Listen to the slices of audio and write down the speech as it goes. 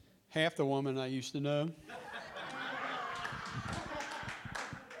half the woman I used to know.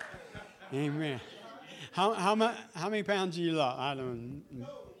 Amen. How many pounds do you lose? I don't know.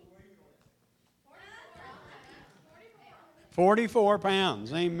 44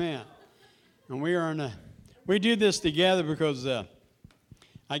 pounds. Amen. And we do this together because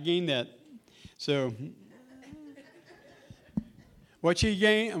I gained that. So what she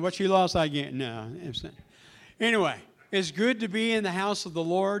gained and what she lost, I gained. No. Anyway, it's good to be in the house of the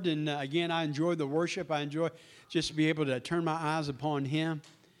Lord. And again, I enjoy the worship. I enjoy just to be able to turn my eyes upon Him.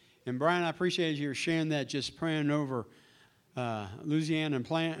 And Brian, I appreciate you sharing that, just praying over Louisiana and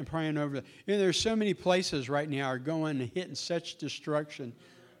praying over. There's so many places right now are going and hitting such destruction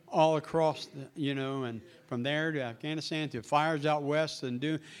all across, and from there to Afghanistan to fires out west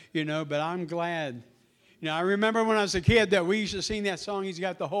but I'm glad. I remember when I was a kid that we used to sing that song, He's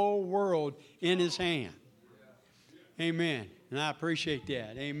got the whole world in His hand. Amen. And I appreciate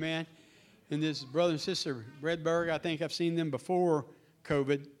that. Amen. And this brother and sister, Redberg, I think I've seen them before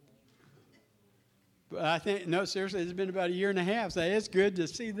COVID. But I think, no, seriously, it's been about a year and a half, so it's good to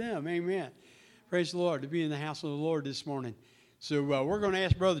see them. Amen. Praise the Lord, to be in the house of the Lord this morning. So we're going to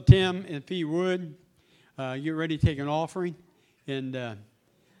ask Brother Tim if he would get ready to take an offering. And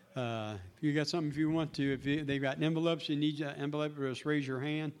if you got something, if you want to, they've got envelopes, you need an envelope, just raise your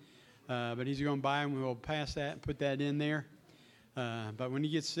hand. But he's going to buy them. We'll pass that and put that in there. But when he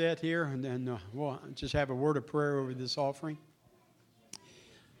gets set here, and then we'll just have a word of prayer over this offering.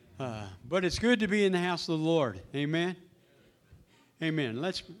 But it's good to be in the house of the Lord. Amen. Amen.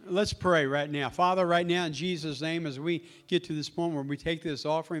 Let's pray right now. Father, right now in Jesus' name, as we get to this point where we take this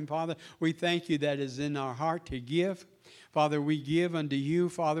offering, Father, we thank you that is in our heart to give. Father, we give unto you.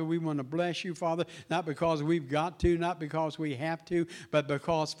 Father, we want to bless you, Father, not because we've got to, not because we have to, but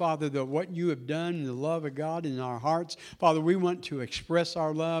because, Father, what you have done in the love of God in our hearts. Father, we want to express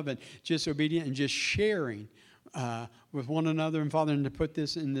our love and just obedience and just sharing with one another. And, Father, and to put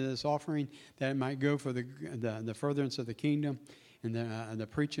this into this offering that it might go for the furtherance of the kingdom and the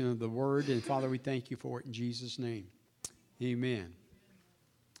preaching of the word. And, Father, we thank you for it in Jesus' name. Amen.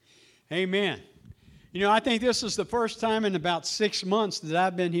 Amen. I think this is the first time in about 6 months that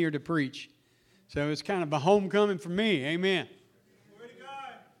I've been here to preach. So it's kind of a homecoming for me. Amen. Glory to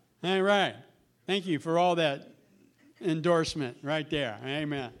God. All right. Thank you for all that endorsement right there.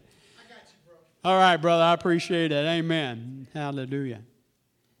 Amen. I got you, bro. All right, brother. I appreciate it. Amen. Hallelujah.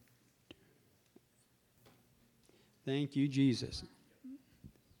 Thank you, Jesus.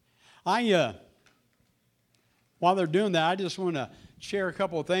 While they're doing that, I just want to share a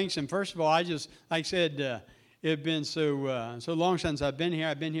couple of things. And first of all, I just, like I said, it's been so long since I've been here.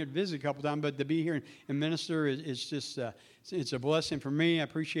 I've been here to visit a couple of times, but to be here and minister, it's just, it's a blessing for me. I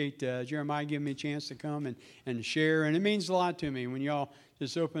appreciate Jeremiah giving me a chance to come and share. And it means a lot to me when y'all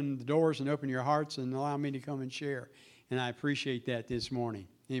just open the doors and open your hearts and allow me to come and share. And I appreciate that this morning.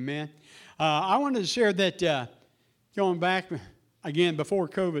 Amen. I wanted to share that going back, again, before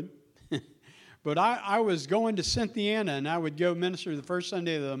COVID, but I was going to Cynthiana, and I would go minister the first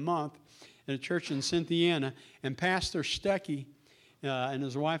Sunday of the month at a church in Cynthiana, and Pastor Stuckey and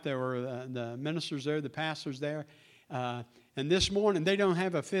his wife, they were the ministers there, the pastors there. And this morning, they don't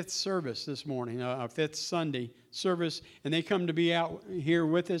have a fifth service this morning, a fifth Sunday service, and they come to be out here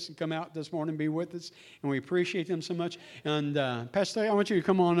with us and come out this morning and be with us, and we appreciate them so much. And Pastor, I want you to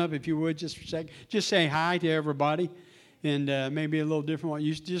come on up if you would, just for a second. Just say hi to everybody. And maybe a little different one.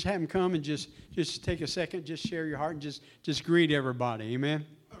 You just have them come and just take a second, just share your heart, and just greet everybody. Amen.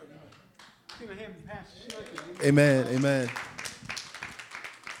 Amen. Amen.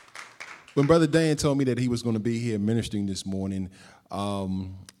 When Brother Dan told me that he was going to be here ministering this morning,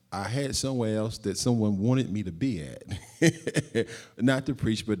 I had somewhere else that someone wanted me to be at. Not to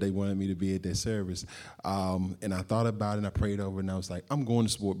preach, but they wanted me to be at their service. And I thought about it, and I prayed over it, and I was like, I'm going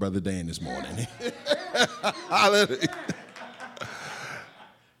to support Brother Dan this morning. Hallelujah.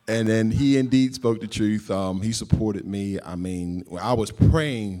 And then he indeed spoke the truth. He supported me. I mean, I was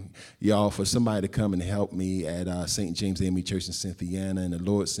praying, y'all, for somebody to come and help me at St. James AME Church in Cynthiana, and the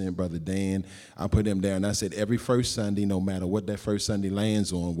Lord sent Brother Dan. I put him there, and I said, every first Sunday, no matter what that first Sunday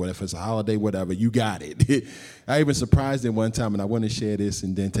lands on, whether if it's a holiday, whatever, you got it. I even surprised him one time, and I want to share this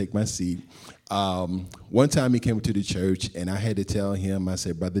and then take my seat. One time he came to the church, and I had to tell him, I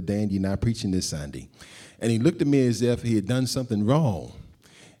said, Brother Dan, you're not preaching this Sunday. And he looked at me as if he had done something wrong.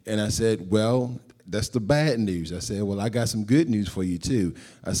 And I said, well, that's the bad news. I said, well, I got some good news for you, too.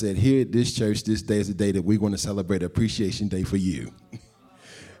 I said, here at this church, this day is the day that we're going to celebrate Appreciation Day for you.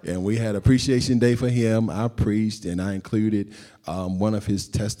 And we had appreciation day for him. I preached, and I included one of his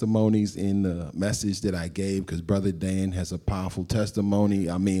testimonies in the message that I gave, because Brother Dan has a powerful testimony.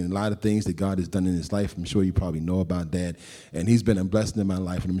 I mean, a lot of things that God has done in his life. I'm sure you probably know about that. And he's been a blessing in my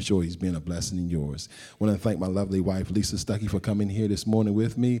life, and I'm sure he's been a blessing in yours. I want to thank my lovely wife, Lisa Stuckey, for coming here this morning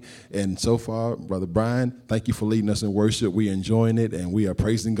with me. And so far, Brother Brian, thank you for leading us in worship. We're enjoying it, and we are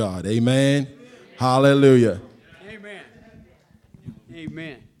praising God. Amen. Hallelujah. Amen.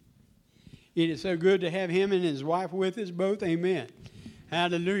 Amen. It is so good to have him and his wife with us both. Amen.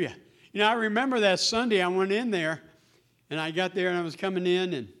 Hallelujah. You know, I remember that Sunday I went in there, and I got there and I was coming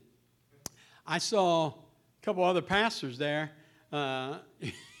in, and I saw a couple other pastors there. There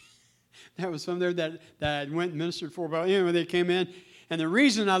was some there that I went and ministered for, but when they came in, and the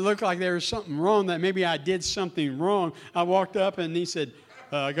reason I looked like there was something wrong, that maybe I did something wrong, I walked up and he said,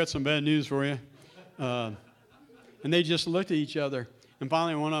 I got some bad news for you. And they just looked at each other. And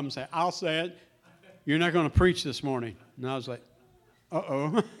finally one of them said, I'll say it. You're not going to preach this morning. And I was like,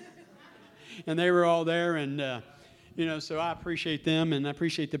 uh-oh. And they were all there. And, so I appreciate them. And I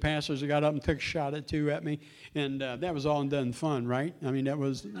appreciate the pastors that got up and took a shot at me. And that was all done fun, right? I mean, that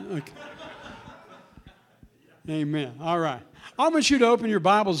was... Okay. Amen. All right. I want you to open your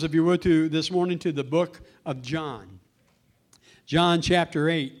Bibles, if you would, this morning to the book of John. John chapter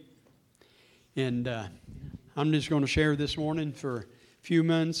 8. And I'm just going to share this morning for a few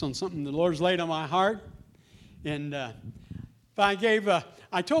minutes on something the Lord's laid on my heart. And I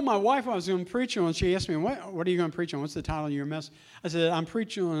told my wife I was going to preach on. She asked me, what are you going to preach on? What's the title of your message? I said, I'm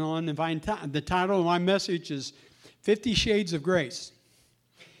preaching on, the title of my message is 50 Shades of Grace.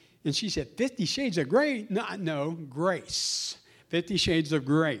 And she said, 50 Shades of Grace? No, grace. 50 Shades of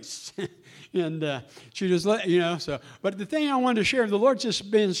Grace. And she just let, But the thing I wanted to share, the Lord's just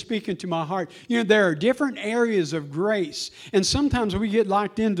been speaking to my heart. There are different areas of grace. And sometimes we get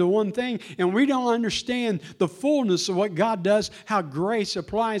locked into one thing, and we don't understand the fullness of what God does, how grace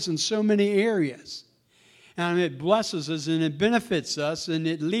applies in so many areas. And it blesses us, and it benefits us, and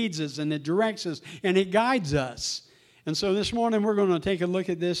it leads us, and it directs us, and it guides us. And so this morning we're going to take a look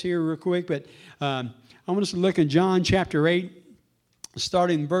at this here real quick. But I want us to look in John chapter 8.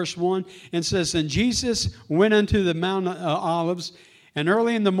 Starting in verse 1, and says, And Jesus went unto the Mount of Olives, and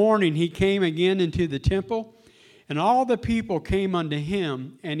early in the morning he came again into the temple, and all the people came unto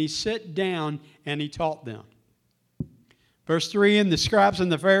him, and he sat down, and he taught them. Verse 3, And the scribes and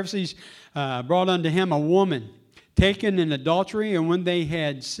the Pharisees brought unto him a woman taken in adultery, and when they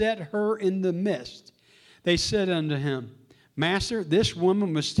had set her in the midst, they said unto him, Master, this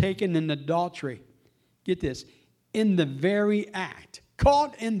woman was taken in adultery. Get this. In the very act.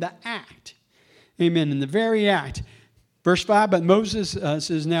 Caught in the act. Amen. In the very act. Verse 5, But Moses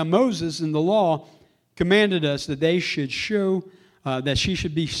says, Now Moses in the law commanded us that they should show that she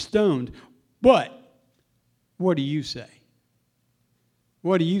should be stoned. But what do you say?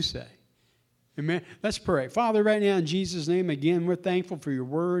 What do you say? Amen. Let's pray. Father, right now in Jesus' name, again, we're thankful for your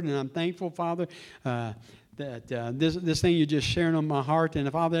word, and I'm thankful, Father, that this thing you're just sharing on my heart.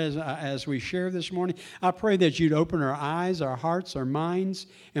 And Father, as we share this morning, I pray that you'd open our eyes, our hearts, our minds.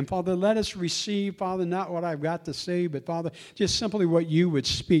 And Father, let us receive, Father, not what I've got to say, but Father, just simply what you would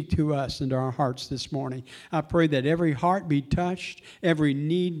speak to us into our hearts this morning. I pray that every heart be touched, every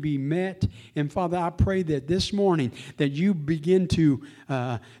need be met. And Father, I pray that this morning that you begin to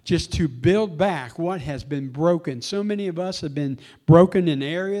just to build back what has been broken. So many of us have been broken in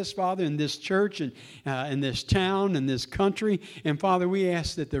areas, Father, in this church and in this town, in this country. And Father, we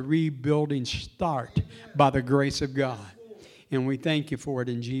ask that the rebuilding start by the grace of God. And we thank you for it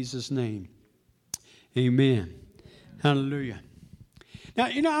in Jesus' name. Amen. Hallelujah. Now,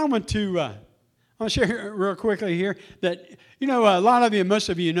 I want to share real quickly here that, a lot of you, most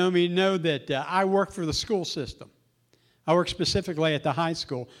of you know me, know that I work for the school system. I work specifically at the high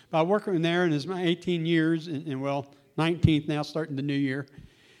school. But I work in there, and it's my 18 years, and 19th now, starting the new year.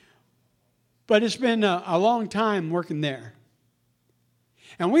 But it's been a long time working there.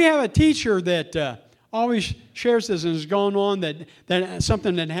 And we have a teacher that always shares this, and has gone on that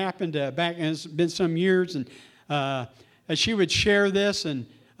something that happened back, and it's been some years, and she would share this, and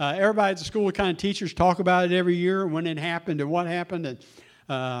everybody at the school, kind of teachers talk about it every year, when it happened and what happened. And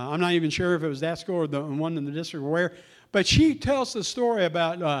I'm not even sure if it was that school or the one in the district or where. But she tells the story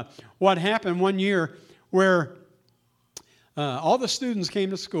about what happened one year where all the students came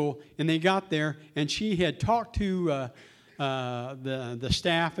to school, and they got there, and she had talked to the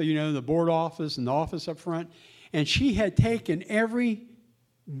staff, the board office and the office up front, and she had taken every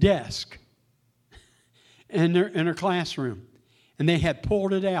desk in her classroom, and they had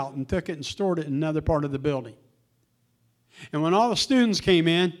pulled it out and took it and stored it in another part of the building. And when all the students came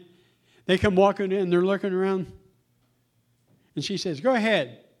in, they come walking in, they're looking around. And she says, go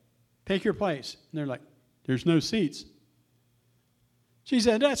ahead, take your place. And they're like, there's no seats. She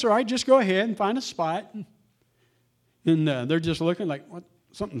said, that's all right, just go ahead and find a spot. And they're just looking like, what?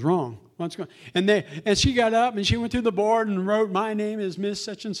 Something's wrong. What's going on? And she got up and she went to the board and wrote, my name is Miss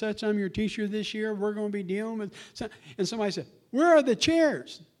Such and Such. I'm your teacher this year. We're going to be dealing with... And somebody said, where are the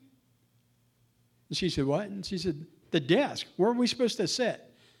chairs? And she said, what? And she said, the desk. Where are we supposed to sit?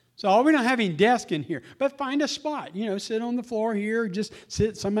 So we don't have any desk in here. But find a spot. Sit on the floor here. Just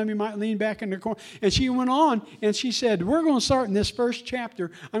sit. Some of you might lean back in the corner. And she went on and she said, we're going to start in this first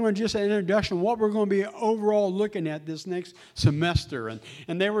chapter. I'm going to just an introduction of what we're going to be overall looking at this next semester.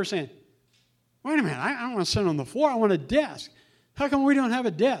 And they were saying, wait a minute. I don't want to sit on the floor. I want a desk. How come we don't have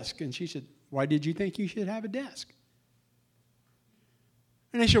a desk? And she said, why did you think you should have a desk?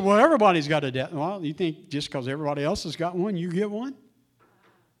 And they said, well, everybody's got a desk. Well, you think just because everybody else has got one, you get one?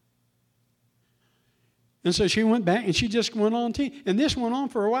 And so she went back and she just went on. And this went on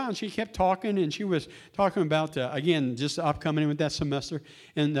for a while. And she kept talking. And she was talking about, again, just the upcoming with that semester.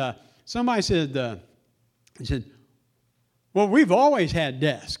 And somebody said, well, we've always had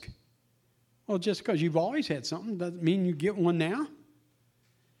desk. Well, just because you've always had something doesn't mean you get one now.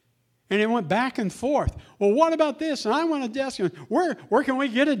 And it went back and forth. Well, what about this? And I want a desk. And where can we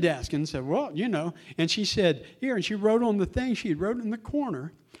get a desk? And said, well, And she said, here. And she wrote on the thing. She wrote in the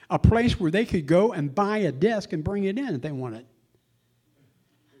corner a place where they could go and buy a desk and bring it in if they wanted.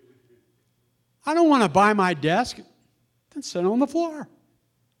 I don't want to buy my desk. Then sit on the floor.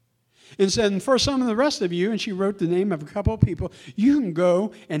 And said, for some of the rest of you, and she wrote the name of a couple of people, you can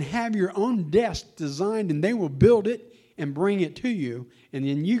go and have your own desk designed, and they will build it and bring it to you. And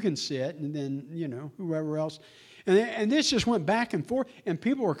then you can sit, and then, whoever else. And this just went back and forth, and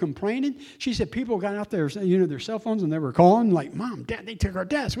people were complaining. She said people got out there, their cell phones, and they were calling, like, Mom, Dad, they took our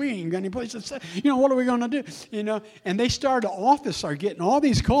desk. We ain't got any place to sit. What are we going to do? And they started getting all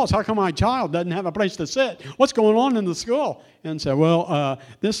these calls. How come my child doesn't have a place to sit? What's going on in the school? And said, well,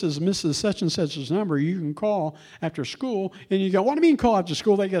 this is Mrs. Such and Such's number. You can call after school. And you go, what do you mean call after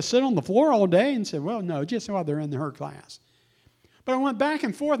school? They got to sit on the floor all day? And said, well, no, just while they're in her class. But I went back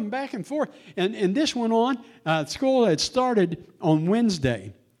and forth and back and forth. And this went on. School had started on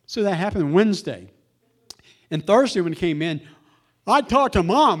Wednesday. So that happened Wednesday. And Thursday when it came in, I talked to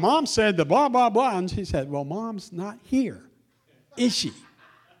Mom. Mom said the blah, blah, blah. And she said, well, Mom's not here. Is she?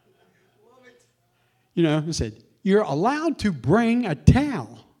 I said, you're allowed to bring a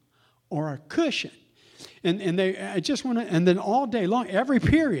towel or a cushion. And they just went, and then all day long, every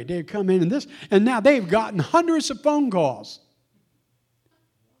period, they'd come in and now they've gotten hundreds of phone calls.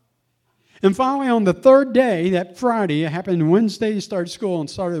 And finally, on the third day, that Friday, it happened Wednesday, started school and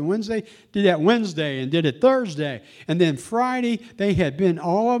started Wednesday, did that Wednesday and did it Thursday. And then Friday,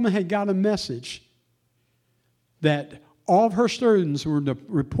 all of them had got a message that all of her students were to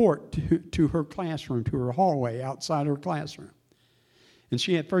report to her classroom, to her hallway outside her classroom. And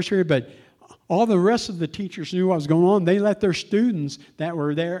she had first period, but all the rest of the teachers knew what was going on. They let their students that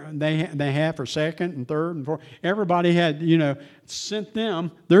were there, they had for second and third and fourth. Everybody had, sent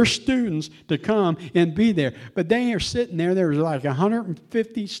them, their students, to come and be there. But they are sitting there. There was like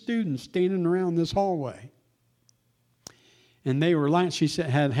 150 students standing around this hallway. And they were she said,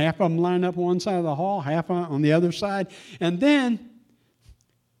 had half of them lined up on one side of the hall, half on the other side. And then,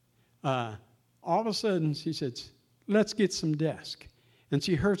 all of a sudden, she said, let's get some desks. And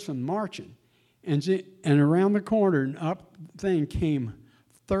she heard some marching. And around the corner and up thing came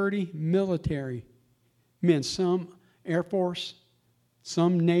 30 military men, some Air Force,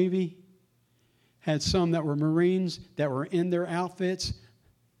 some Navy, had some that were Marines that were in their outfits.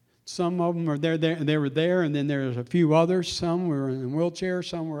 Some of them were there, they were there, and then there was a few others. Some were in wheelchairs,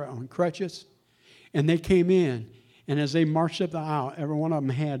 some were on crutches. And they came in, and as they marched up the aisle, every one of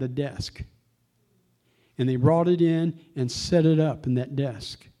them had a desk. And they brought it in and set it up in that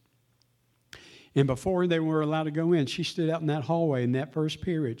desk. And before they were allowed to go in, she stood out in that hallway in that first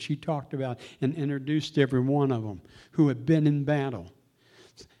period. She talked about and introduced every one of them who had been in battle.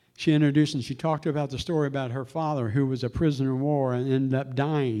 She introduced and she talked about the story about her father who was a prisoner of war and ended up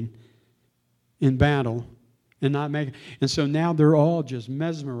dying in battle and not making. And so now they're all just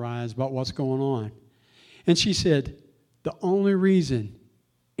mesmerized about what's going on. And she said, the only reason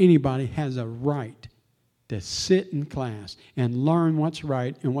anybody has a right to sit in class and learn what's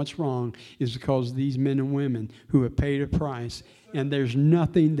right and what's wrong is because of these men and women who have paid a price, and there's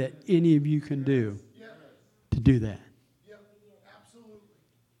nothing that any of you can do to do that.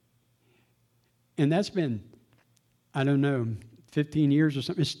 And that's been, 15 years or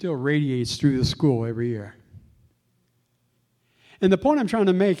something. It still radiates through the school every year. And the point I'm trying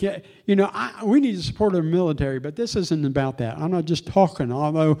to make, we need to support our military, but this isn't about that. I'm not just talking,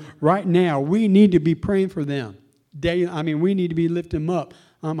 although right now we need to be praying for them. We need to be lifting them up.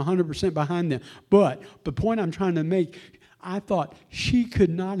 I'm 100% behind them. But the point I'm trying to make, I thought she could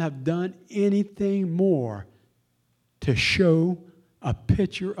not have done anything more to show a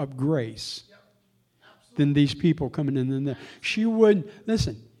picture of grace than these people coming in there. She wouldn't,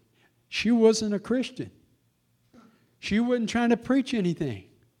 listen, she wasn't a Christian. She wasn't trying to preach anything.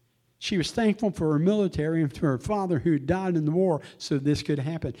 She was thankful for her military and to her father who died in the war so this could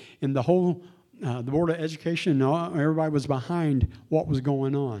happen. And the whole, the Board of Education, everybody was behind what was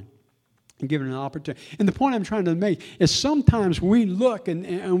going on and given an opportunity. And the point I'm trying to make is sometimes we look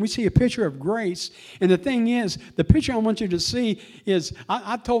and we see a picture of grace. And the thing is, the picture I want you to see is,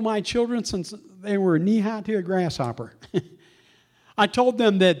 I told my children since they were knee-high to a grasshopper, I told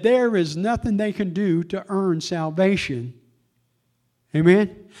them that there is nothing they can do to earn salvation.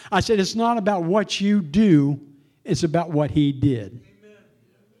 Amen? I said, it's not about what you do, it's about what He did. Amen.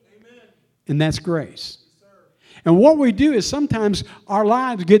 And that's grace. And what we do is sometimes our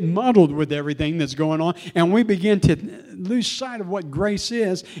lives get muddled with everything that's going on, and we begin to lose sight of what grace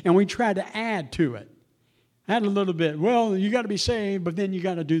is, and we try to add to it. Add a little bit. Well, you got to be saved, but then you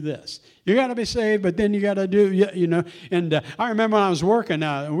got to do this. You got to be saved, but then you got to do, And I remember when I was working,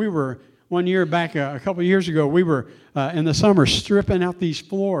 we were, one year back, a couple of years ago, we were in the summer stripping out these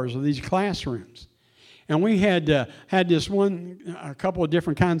floors of these classrooms. And we had this a couple of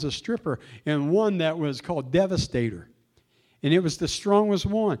different kinds of stripper, and one that was called Devastator. And it was the strongest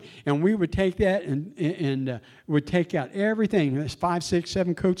one. And we would take that and would take out everything. There's 5, 6,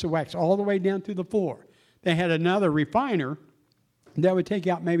 7 coats of wax all the way down through the floor. They had another refiner that would take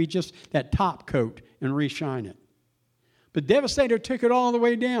out maybe just that top coat and reshine it. But Devastator took it all the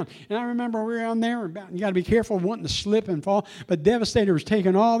way down. And I remember we were on there, you got to be careful wanting to slip and fall. But Devastator was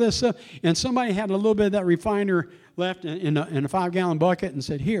taking all this stuff, and somebody had a little bit of that refiner left in a 5-gallon bucket and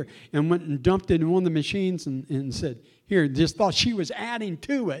said, here, and went and dumped it in one of the machines and said, here, just thought she was adding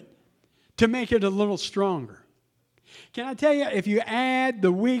to it to make it a little stronger. Can I tell you, if you add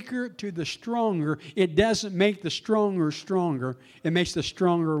the weaker to the stronger, it doesn't make the stronger stronger. It makes the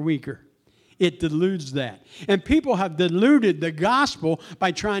stronger weaker. It dilutes that. And people have diluted the gospel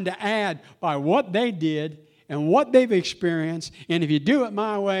by trying to add by what they did and what they've experienced. And if you do it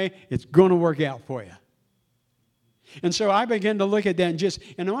my way, it's going to work out for you. And so I began to look at that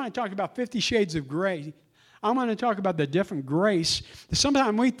and I want to talk about 50 Shades of Grey. I'm going to talk about the different grace.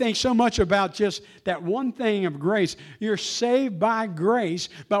 Sometimes we think so much about just that one thing of grace. You're saved by grace,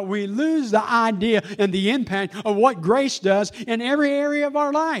 but we lose the idea and the impact of what grace does in every area of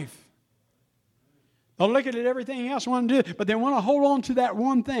our life. They'll look at everything else want to do, but they want to hold on to that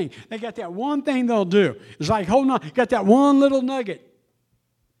one thing. They got that one thing they'll do. It's like holding on, got that one little nugget.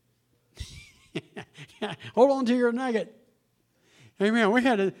 Hold on to your nugget. Amen. We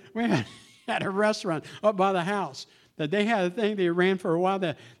had a restaurant up by the house that they had a thing they ran for a while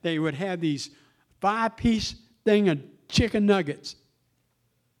that they would have these 5-piece thing of chicken nuggets.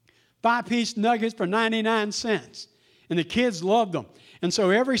 5-piece nuggets for 99 cents. And the kids loved them. And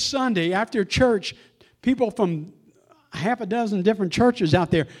so every Sunday after church, people from half a dozen different churches out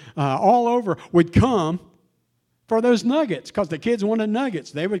there all over would come for those nuggets because the kids wanted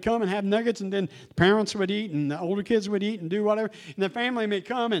nuggets. They would come and have nuggets, and then the parents would eat and the older kids would eat and do whatever. And the family may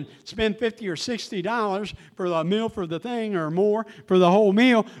come and spend $50 or $60 for the meal for the thing or more for the whole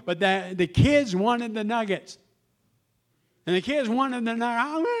meal, but the kids wanted the nuggets. And the kids wanted the nuggets.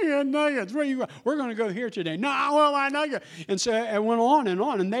 I want your nuggets. Where you go? We're going to go here today. No, I want my nuggets. And so it went on.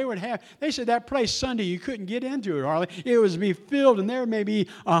 And they said that place Sunday, you couldn't get into it, Harley. It was be filled, and there may be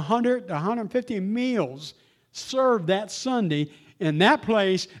 100 to 150 meals served that Sunday in that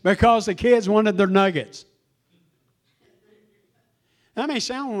place because the kids wanted their nuggets. That may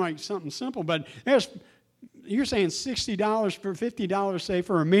sound like something simple, but you're saying $60 for $50, say,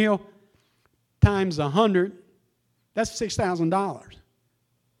 for a meal times 100. That's $6,000.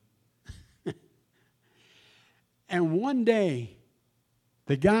 And one day,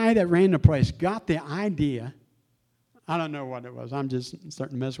 the guy that ran the place got the idea. I don't know what it was. I'm just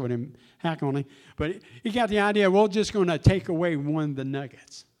starting to mess with him, hack on him. But he got the idea, we're just going to take away one of the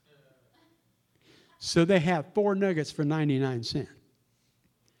nuggets. So they have 4 nuggets for 99 cents.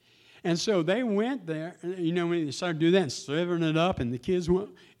 And so they went there, and when they started to do that and slivering it up, and the kids went,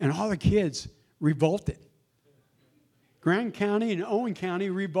 and all the kids revolted. Grant County and Owen County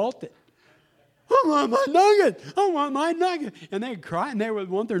revolted. I want my nugget. I want my nugget. And they'd cry, and they would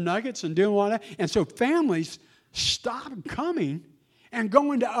want their nuggets and doing whatever. And so families stopped coming and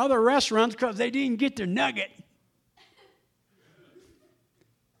going to other restaurants because they didn't get their nugget.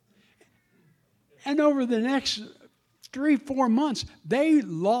 And over the next 3-4 months, they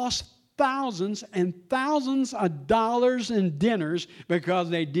lost thousands and thousands of dollars in dinners because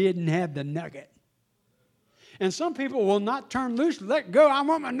they didn't have the nugget. And some people will not turn loose, let go. I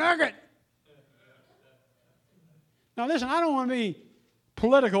want my nugget. Now listen, I don't want to be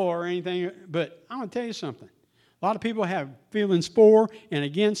political or anything, but I want to tell you something. A lot of people have feelings for and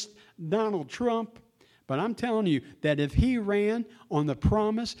against Donald Trump, but I'm telling you that if he ran on the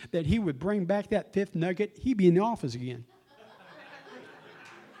promise that he would bring back that fifth nugget, he'd be in the office again.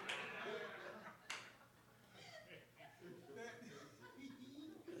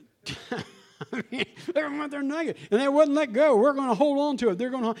 I mean, they want their nugget, and they wouldn't let go. We're going to hold on to it. They're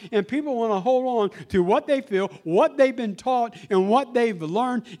going to, and people want to hold on to what they feel, what they've been taught, and what they've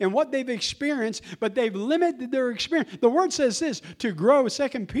learned, and what they've experienced. But they've limited their experience. The Word says this: to grow. 2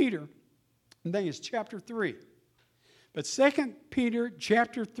 Peter, I think it's chapter 3. But 2 Peter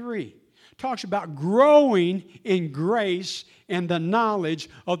chapter 3 talks about growing in grace and the knowledge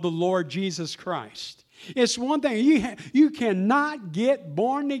of the Lord Jesus Christ. It's one thing. You cannot get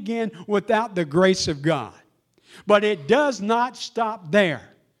born again without the grace of God. But it does not stop there.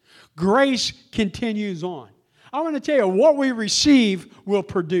 Grace continues on. I want to tell you, what we receive will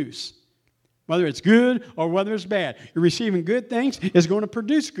produce. Whether it's good or whether it's bad. You're receiving good things, it's going to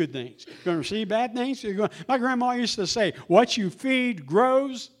produce good things. You're going to receive bad things. My grandma used to say, what you feed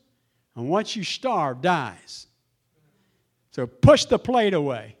grows, and what you starve dies. So push the plate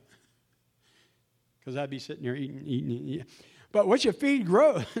away. Because I'd be sitting there eating. But what you feed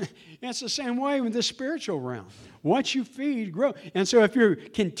grows. It's the same way with the spiritual realm. What you feed grows. And so if you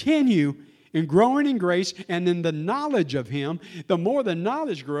continue in growing in grace and in the knowledge of Him, the more the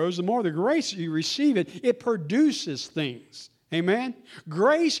knowledge grows, the more the grace you receive it produces things. Amen?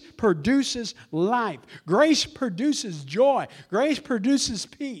 Grace produces life. Grace produces joy. Grace produces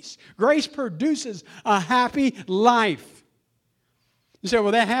peace. Grace produces a happy life. You say,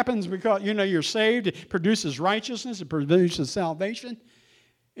 well, that happens because, you're saved. It produces righteousness. It produces salvation.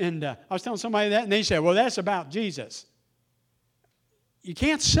 And I was telling somebody that, and they said, well, that's about Jesus. You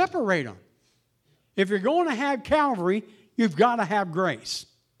can't separate them. If you're going to have Calvary, you've got to have grace.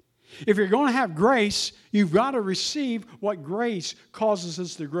 If you're going to have grace, you've got to receive what grace causes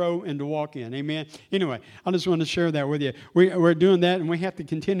us to grow and to walk in. Amen? Anyway, I just wanted to share that with you. We're doing that, and we have to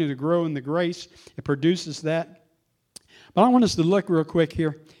continue to grow in the grace. It produces that. But I want us to look real quick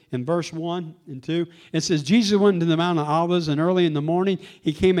here in verse 1 and 2. It says, Jesus went into the Mount of Olives, and early in the morning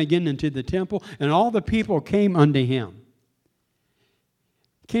He came again into the temple, and all the people came unto Him.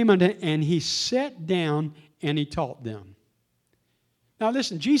 And He sat down, and He taught them. Now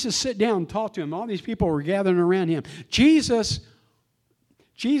listen, Jesus sat down and taught to them. All these people were gathering around Him. Jesus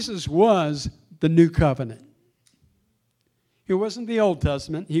was the new covenant. He wasn't the Old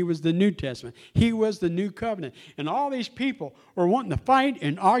Testament. He was the New Testament. He was the new covenant. And all these people were wanting to fight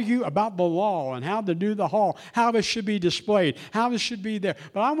and argue about the law and how to do the law, how this should be displayed, how this should be there.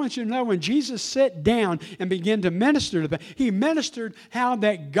 But I want you to know, when Jesus sat down and began to minister to them, He ministered how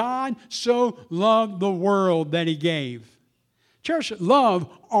that God so loved the world that He gave. Church, love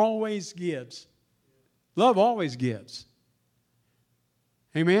always gives. Love always gives.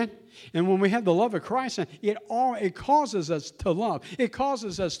 Amen? And when we have the love of Christ, it causes us to love. It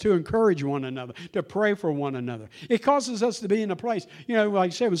causes us to encourage one another, to pray for one another. It causes us to be in a place, like I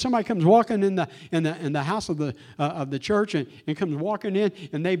said, when somebody comes walking in the house of the church and comes walking in,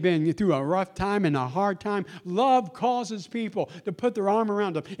 and they've been through a rough time and a hard time, love causes people to put their arm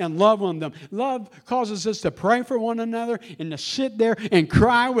around them and love on them. Love causes us to pray for one another and to sit there and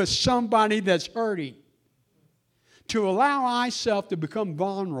cry with somebody that's hurting. To allow myself to become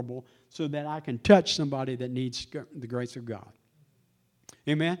vulnerable so that I can touch somebody that needs the grace of God.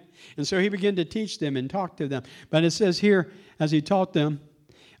 Amen? And so He began to teach them and talk to them. But it says here, as He taught them,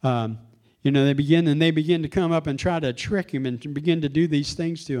 they begin to come up and try to trick Him and to begin to do these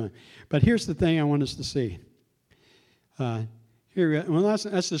things to Him. But here's the thing I want us to see.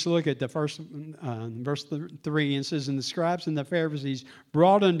 Let's just look at the first verse 3. It says, and the scribes and the Pharisees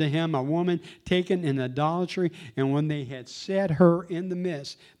brought unto Him a woman taken in idolatry, and when they had set her in the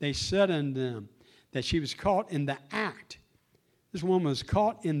midst, they said unto them that she was caught in the act. This woman was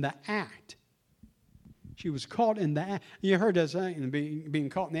caught in the act. She was caught in the act. You heard that saying, being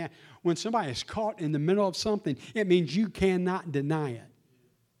caught in the act. When somebody is caught in the middle of something, it means you cannot deny it.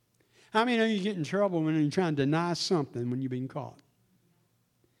 How many know you get in trouble when you're trying to deny something when you've been caught?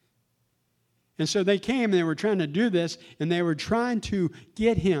 And so they came and they were trying to do this, and they were trying to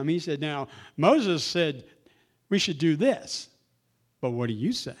get Him. He said, now, Moses said we should do this, but what do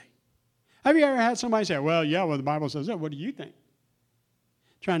you say? Have you ever had somebody say, well, the Bible says that. What do you think?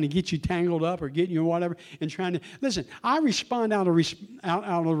 trying to get you tangled up or getting you whatever, and trying to, listen, I respond out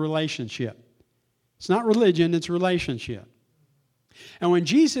of relationship. It's not religion, it's relationship. And when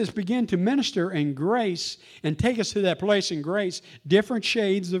Jesus began to minister in grace and take us to that place in grace, different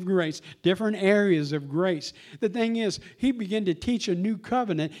shades of grace, different areas of grace, the thing is, he began to teach a new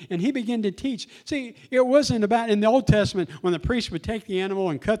covenant, and he began to teach. See, it wasn't about, in the Old Testament, when the priest would take the animal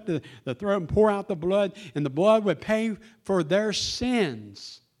and cut the throat and pour out the blood, and the blood would pay for their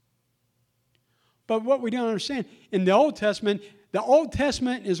sins. But what we don't understand, in the Old Testament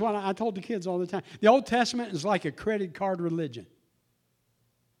is what I told the kids all the time. The Old Testament is like a credit card religion.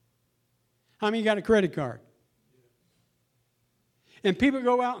 How many got a credit card? And people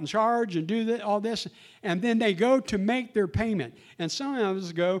go out and charge and do all this, and then they go to make their payment. And some of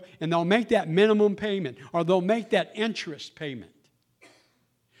us go and they'll make that minimum payment, or they'll make that interest payment.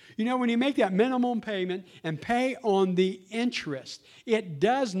 You know, when you make that minimum payment and pay on the interest, it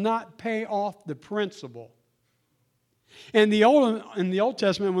does not pay off the principal. In the Old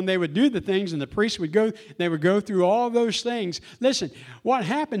Testament, when they would do the things and the priests would go through all those things. Listen, what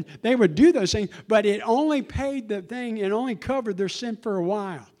happened, they would do those things, but it only paid the thing, it only covered their sin for a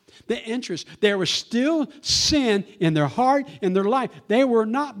while. The interest, there was still sin in their heart, in their life. They were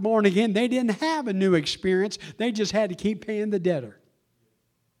not born again. They didn't have a new experience. They just had to keep paying the debtor.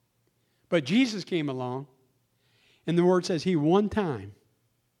 But Jesus came along, and the Word says he one time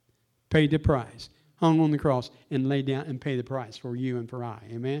paid the price. Hung on the cross and laid down and paid the price for you and for I.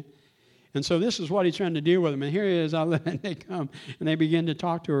 Amen? And so this is what he's trying to deal with them. And here he is, and they come and they begin to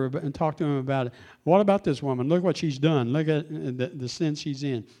talk to her and talk to him about it. What about this woman? Look what she's done. Look at the sin she's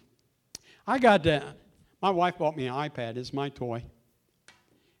in. My wife bought me an iPad. It's my toy.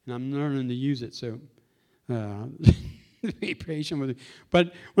 And I'm learning to use it, so be patient with it.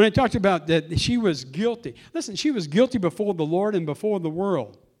 But when I talked about that, she was guilty. Listen, she was guilty before the Lord and before the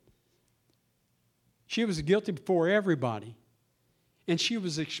world. She was guilty before everybody. And she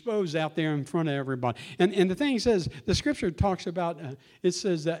was exposed out there in front of everybody. And the thing says, the Scripture talks about, it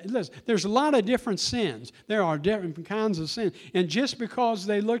says that, listen, there's a lot of different sins. There are different kinds of sin. And just because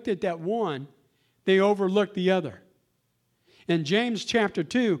they looked at that one, they overlooked the other. In James chapter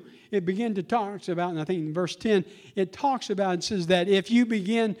 2, it begins to talk about, and I think in verse 10, it talks about, it says that if you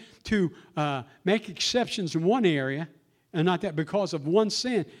begin to make exceptions in one area, and not that because of one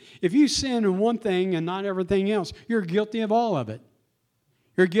sin. If you sin in one thing and not everything else, you're guilty of all of it.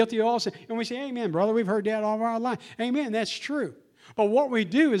 You're guilty of all sin. And we say, amen, brother, we've heard that all of our life. Amen, that's true. But what we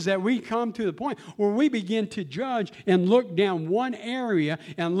do is that we come to the point where we begin to judge and look down one area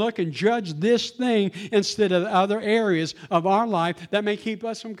and look and judge this thing instead of other areas of our life that may keep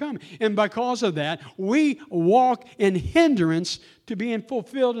us from coming. And because of that, we walk in hindrance to being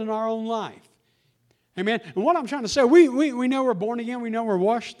fulfilled in our own life. Amen. And what I'm trying to say, we know we're born again. We know we're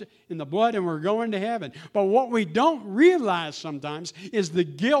washed in the blood and we're going to heaven. But what we don't realize sometimes is the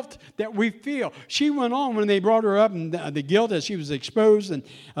guilt that we feel. She went on when they brought her up, and the guilt as she was exposed, and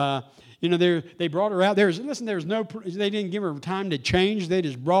they brought her out. They didn't give her time to change. They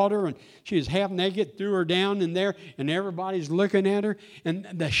just brought her, and she was half naked, threw her down in there, and everybody's looking at her. And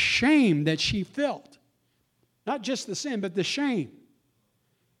the shame that she felt, not just the sin, but the shame.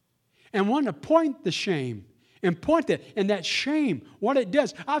 And want to point the shame and point it. And that shame, what it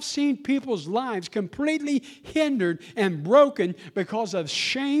does, I've seen people's lives completely hindered and broken because of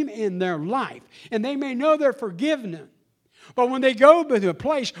shame in their life. And they may know they're forgiven. But when they go to a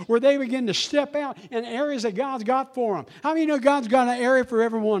place where they begin to step out in areas that God's got for them. How many know God's got an area for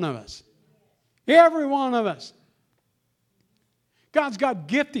every one of us? Every one of us. God's got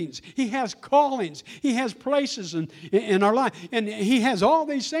giftings. He has callings. He has places in our life. And He has all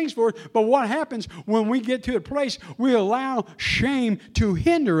these things for us. But what happens when we get to a place, we allow shame to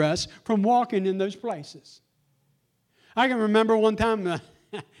hinder us from walking in those places. I can remember one time,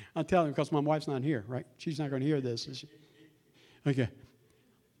 I'll tell you because my wife's not here, right? She's not going to hear this, is she? Okay.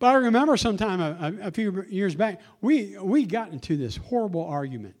 But I remember sometime a few years back, we got into this horrible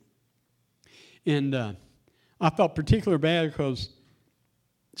argument. And I felt particularly bad because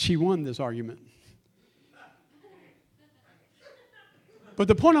she won this argument. But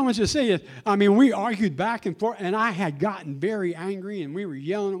the point I want you to say is, we argued back and forth, and I had gotten very angry, and we were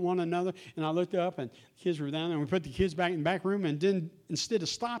yelling at one another, and I looked up, and the kids were down there, and we put the kids back in the back room, and then instead of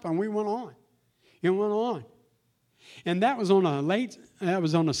stopping, we went on. It went on. And that was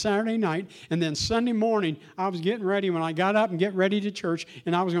on a Saturday night. And then Sunday morning, I was getting ready when I got up and get ready to church.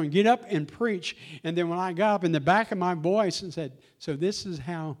 And I was going to get up and preach. And then when I got up, in the back of my voice and said, so this is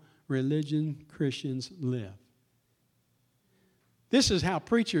how religion Christians live. This is how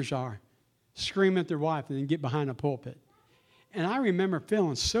preachers are. Scream at their wife and then get behind a pulpit. And I remember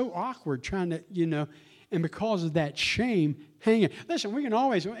feeling so awkward trying to, and because of that shame hanging. Listen, we can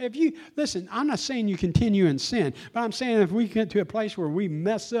always, I'm not saying you continue in sin, but I'm saying if we get to a place where we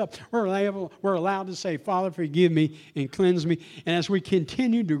mess up, we're allowed to say, Father, forgive me and cleanse me. And as we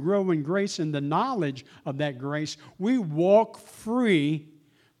continue to grow in grace and the knowledge of that grace, we walk free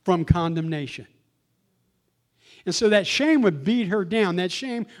from condemnation. And so that shame would beat her down. That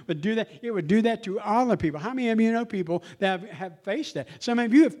shame would do that. It would do that to all the people. How many of you know people that have faced that? Some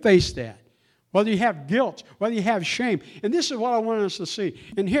of you have faced that. Whether you have guilt, whether you have shame. And this is what I want us to see.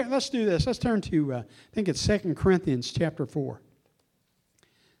 And here, let's do this. Let's turn to, I think it's 2 Corinthians chapter 4.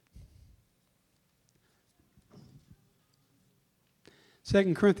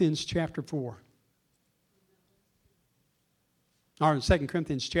 Second Corinthians chapter 4. Or 2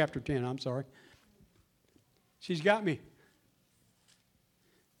 Corinthians chapter 10, I'm sorry. She's got me.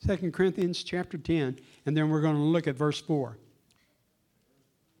 2 Corinthians chapter 10, and then we're going to look at verse 4.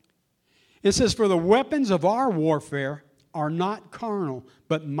 It says, for the weapons of our warfare are not carnal,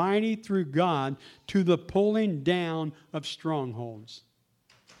 but mighty through God to the pulling down of strongholds.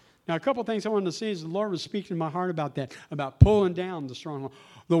 Now, a couple things I wanted to see is the Lord was speaking to my heart about that, about pulling down the stronghold.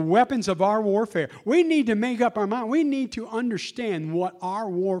 The weapons of our warfare. We need to make up our mind. We need to understand what our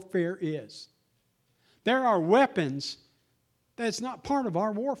warfare is. There are weapons that's not part of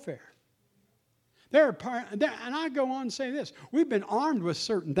our warfare. And I go on and say this: we've been armed with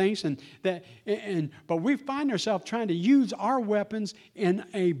certain things, but we find ourselves trying to use our weapons in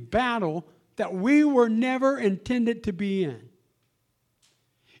a battle that we were never intended to be in.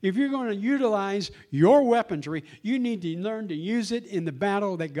 If you're going to utilize your weaponry, you need to learn to use it in the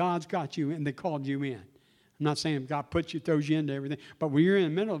battle that God's got you and that called you in. I'm not saying God throws you into everything, but when you're in the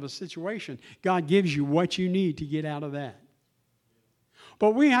middle of a situation, God gives you what you need to get out of that.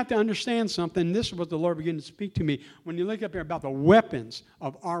 But we have to understand something. This is what the Lord began to speak to me. When you look up here about the weapons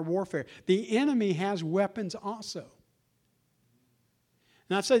of our warfare, the enemy has weapons also.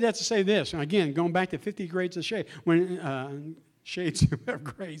 And I say that to say this. Again, going back to 50 grades of shade. When shades have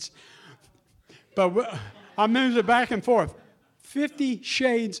grades. But I moved it back and forth. 50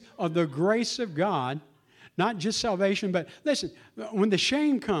 shades of the grace of God. Not just salvation, but listen, when the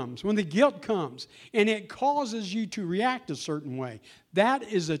shame comes, when the guilt comes, and it causes you to react a certain way, that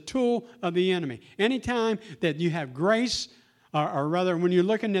is a tool of the enemy. Anytime that you have grace, or rather when you're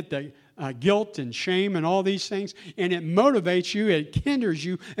looking at the guilt and shame and all these things, and it motivates you, it hinders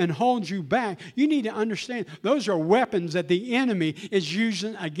you, and holds you back, you need to understand those are weapons that the enemy is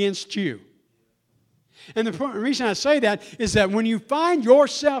using against you. And the reason I say that is that when you find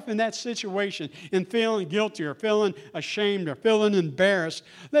yourself in that situation and feeling guilty or feeling ashamed or feeling embarrassed,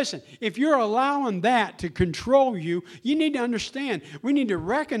 listen, if you're allowing that to control you, you need to understand we need to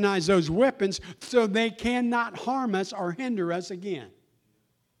recognize those weapons so they cannot harm us or hinder us again.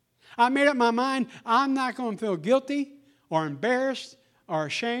 I made up my mind I'm not going to feel guilty or embarrassed or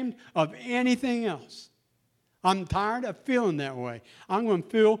ashamed of anything else. I'm tired of feeling that way. I'm going to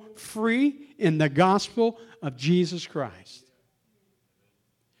feel free in the gospel of Jesus Christ.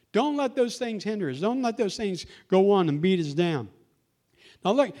 Don't let those things hinder us. Don't let those things go on and beat us down.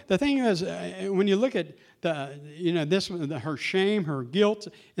 Now look, the thing is, when you look at her shame, her guilt,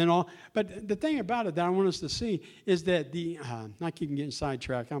 and all, but the thing about it that I want us to see is that I keep getting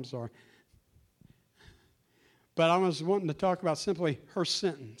sidetracked. I'm sorry, but I was wanting to talk about simply her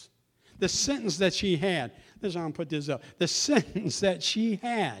sentence. The sentence that she had. This is how I'm going to put this up. The sentence that she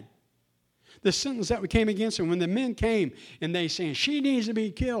had. The sentence that came against her when the men came and they saying, she needs to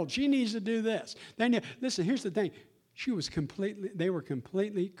be killed. She needs to do this. Listen, here's the thing. They were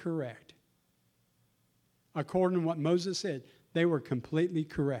completely correct. According to what Moses said, they were completely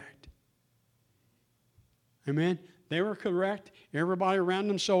correct. Amen? They were correct. Everybody around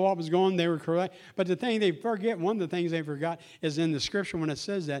them saw what was going on. They were correct. But the thing they forget, one of the things they forgot is in the scripture when it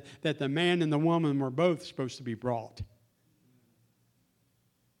says that the man and the woman were both supposed to be brought.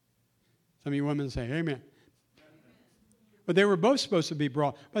 Some of you women say, amen. But they were both supposed to be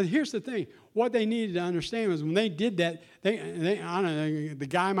brought. But here's the thing. What they needed to understand was when they did that, I don't know, the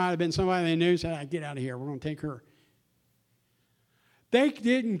guy might have been somebody they knew, said, get out of here. We're going to take her. They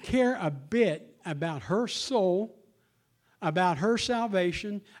didn't care a bit about her soul, about her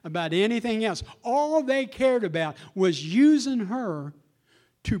salvation, about anything else. All they cared about was using her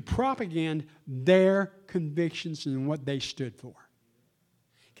to propagate their convictions and what they stood for.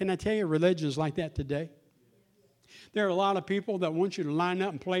 Can I tell you, religion is like that today? There are a lot of people that want you to line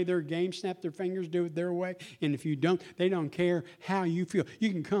up and play their game, snap their fingers, do it their way. And if you don't, they don't care how you feel. You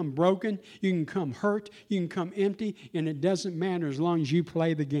can come broken, you can come hurt, you can come empty, and it doesn't matter as long as you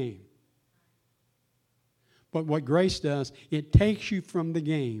play the game. But what grace does, it takes you from the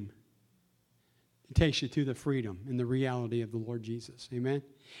game. It takes you to the freedom and the reality of the Lord Jesus. Amen?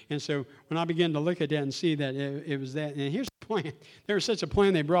 And so when I began to look at that and see that it was that, and here's the plan. There was such a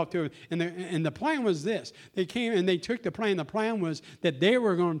plan they brought to it. And the plan was this. They came and they took the plan. The plan was that they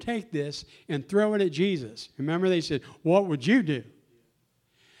were going to take this and throw it at Jesus. Remember, they said, what would you do?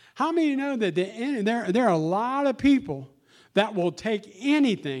 How many know that there are a lot of people that will take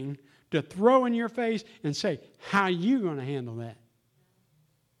anything to throw in your face and say, how are you going to handle that?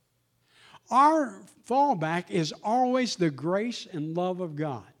 Our fallback is always the grace and love of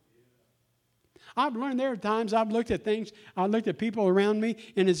God. I've learned there are times I've looked at things, I looked at people around me,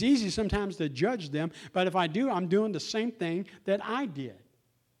 and it's easy sometimes to judge them, but if I do, I'm doing the same thing that I did.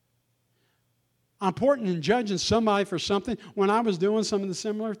 I'm important in judging somebody for something when I was doing some of the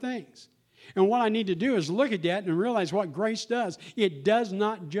similar things. And what I need to do is look at that and realize what grace does. It does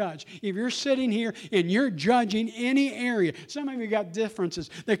not judge. If you're sitting here and you're judging any area, some of you got differences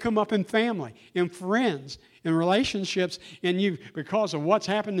that come up in family, in friends, in relationships, and you because of what's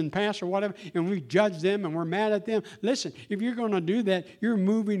happened in the past or whatever, and we judge them and we're mad at them. Listen, if you're going to do that, you're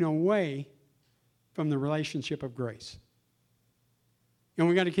moving away from the relationship of grace. And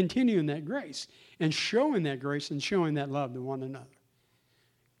we've got to continue in that grace and showing that grace and showing that love to one another.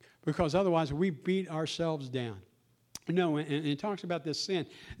 Because otherwise we beat ourselves down. No, and it talks about this sin.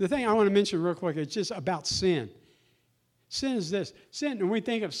 The thing I want to mention real quick, it's just about sin. Sin is this. Sin, when we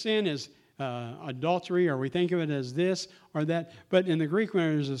think of sin as adultery, or we think of it as this or that, but in the Greek,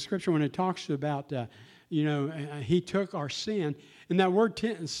 when there's a scripture when it talks about, he took our sin, and that word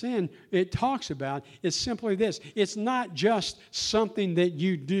sin it talks about is simply this. It's not just something that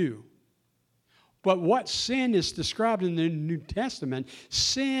you do. But what sin is described in the New Testament,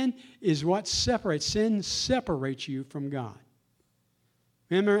 sin is what separates. Sin separates you from God.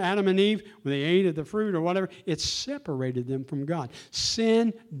 Remember Adam and Eve, when they ate of the fruit or whatever, it separated them from God.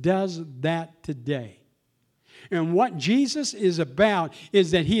 Sin does that today. And what Jesus is about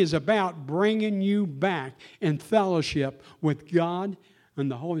is that he is about bringing you back in fellowship with God and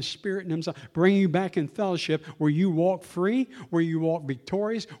the Holy Spirit and himself, bringing you back in fellowship where you walk free, where you walk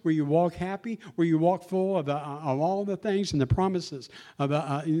victorious, where you walk happy, where you walk full of all the things and the promises.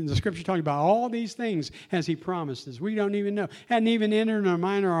 The Scripture talking about all these things has he promised us. We don't even know. Hadn't even entered our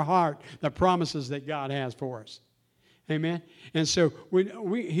mind or our heart the promises that God has for us. Amen? And so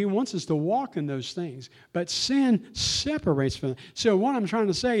he wants us to walk in those things. But sin separates from them. So what I'm trying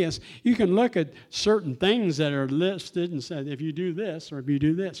to say is you can look at certain things that are listed and say, if you do this or if you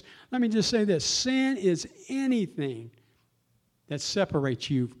do this. Let me just say this. Sin is anything that separates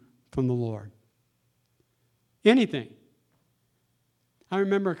you from the Lord. Anything. I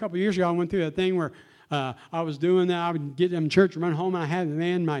remember a couple of years ago I went through a thing where I was doing that. I would get in church, run home, and I had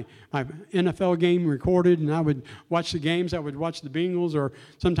my NFL game recorded, and I would watch the games. I would watch the Bengals, or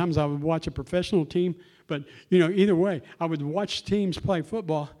sometimes I would watch a professional team. But, either way, I would watch teams play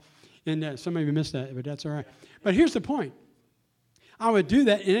football, and some of you missed that, but that's all right. But here's the point. I would do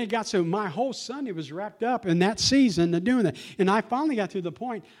that, and it got so my whole Sunday was wrapped up in that season of doing that. And I finally got to the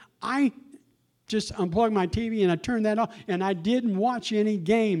point, I just unplugged my TV and I turned that off, and I didn't watch any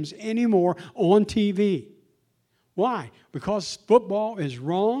games anymore on TV. Why? Because football is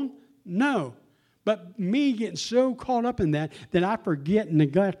wrong? No. But me getting so caught up in that I forget and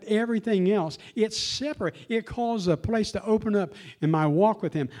neglect everything else. It's separate. It caused a place to open up in my walk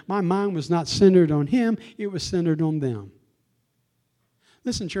with him. My mind was not centered on him. It was centered on them.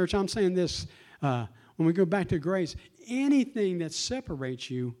 Listen, church, I'm saying this. When we go back to grace, anything that separates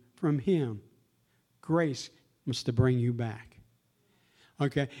you from him, grace wants to bring you back.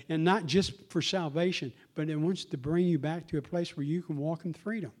 Okay? And not just for salvation, but it wants to bring you back to a place where you can walk in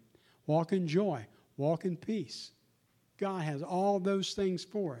freedom, walk in joy, walk in peace. God has all those things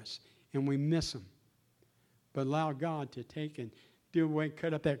for us, and we miss them. But allow God to take and do away,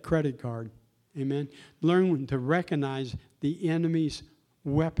 cut up that credit card. Amen? Learn to recognize the enemy's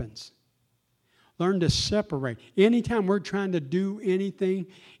weapons. Learn to separate. Anytime we're trying to do anything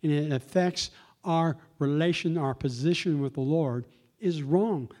and it affects our relation, our position with the Lord, is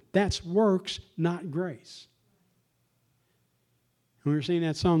wrong. That's works, not grace. And we were singing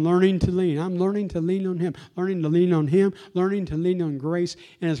that song, Learning to Lean. I'm learning to lean on him, learning to lean on him, learning to lean on grace.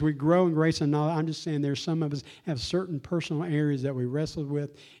 And as we grow in grace and knowledge, I'm just saying there's some of us have certain personal areas that we wrestle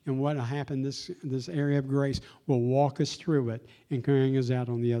with, and what will happen, this area of grace will walk us through it and carrying us out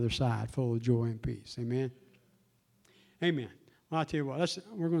on the other side, full of joy and peace. Amen? Amen. Well, I'll tell you what,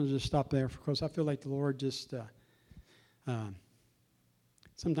 we're going to just stop there because I feel like the Lord just,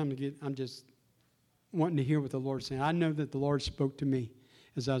 sometimes I'm just wanting to hear what the Lord's saying. I know that the Lord spoke to me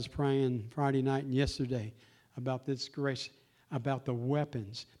as I was praying Friday night and yesterday about this grace, about the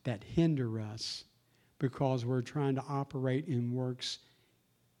weapons that hinder us because we're trying to operate in works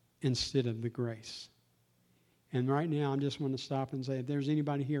instead of the grace. And right now, I just want to stop and say, if there's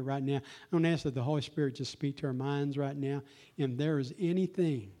anybody here right now, I'm going to ask that the Holy Spirit just speak to our minds right now. If there is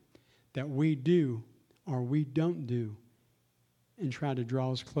anything that we do or we don't do and try to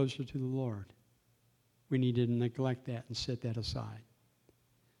draw us closer to the Lord, we need to neglect that and set that aside.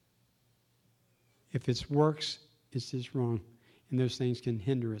 If it's works, it's just wrong. And those things can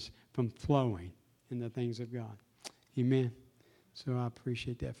hinder us from flowing in the things of God. Amen. So I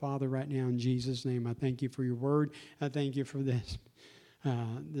appreciate that. Father, right now in Jesus' name, I thank you for your word. I thank you for this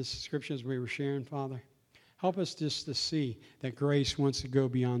scriptures we were sharing, Father. Help us just to see that grace wants to go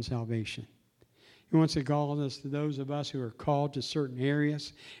beyond salvation. He wants to call us, to those of us who are called to certain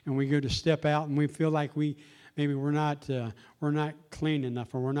areas, and we go to step out and we feel like maybe we're not clean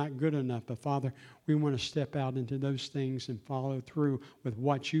enough or we're not good enough. But Father, we want to step out into those things and follow through with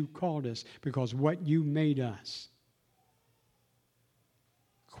what you called us, because what you made us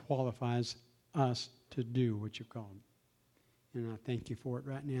qualifies us to do what you called. And I thank you for it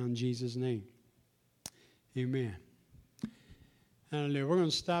right now in Jesus' name. Amen. Hallelujah. We're going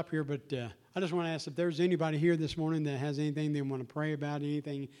to stop here, but I just want to ask if there's anybody here this morning that has anything they want to pray about,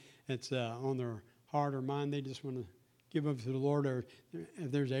 anything that's on their heart or mind they just want to give up to the Lord, or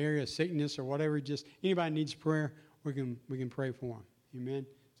if there's an area of sickness or whatever, just anybody needs prayer, we can pray for them. Amen.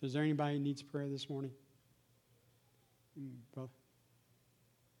 So is there anybody who needs prayer this morning? Brother?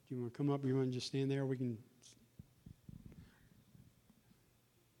 Do you want to come up or you want to just stand there? We can